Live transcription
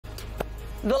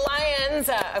The Lions,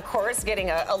 of course,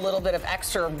 getting a little bit of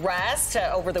extra rest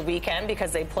over the weekend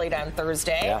because they played on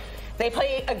Thursday. Yeah. They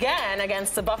play again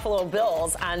against the Buffalo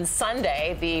Bills on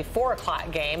Sunday, the 4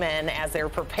 o'clock game, and as they're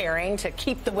preparing to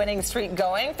keep the winning streak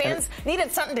going, fans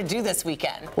needed something to do this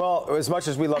weekend. Well, as much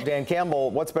as we love Dan Campbell,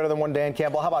 what's better than one Dan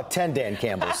Campbell? How about 10 Dan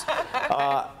Campbells?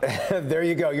 There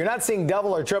you go. You're not seeing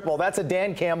double or triple. That's a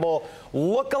Dan Campbell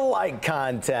look-alike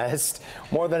contest.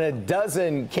 More than a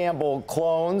dozen Campbell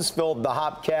clones filled the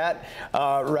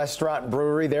HopCat restaurant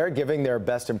brewery there, giving their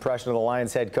best impression of the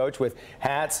Lions head coach with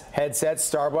hats, headsets,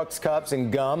 Starbucks cups,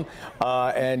 and gum.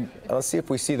 And let's see if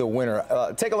we see the winner.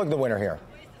 Take a look at the winner here.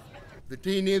 The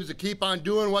team needs to keep on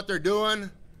doing what they're doing,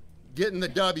 getting the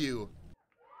W.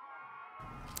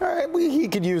 All right, he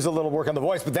could use a little work on the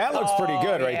voice, but that looks pretty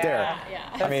good right there. Yeah,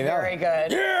 I mean, very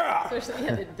good. Yeah!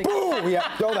 Ooh,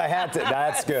 yeah, throw the hat.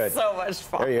 That's good. So much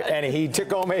fun. And he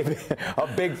took home a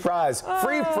big prize.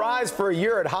 Free prize for a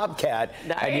year at HopCat.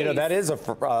 Nice. And, you know, that is a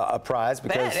prize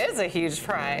because that is a huge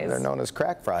prize. They're known as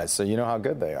crack fries, so you know how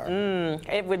good they are.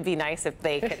 It would be nice if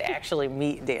they could actually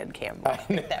meet Dan Campbell.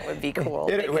 That would be cool.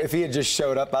 If he had just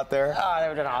showed up out there. Oh, that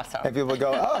would have been awesome. And people would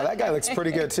go, oh, that guy looks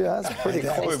pretty good, too. That's pretty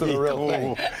close to the real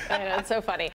thing. I know, it's so funny.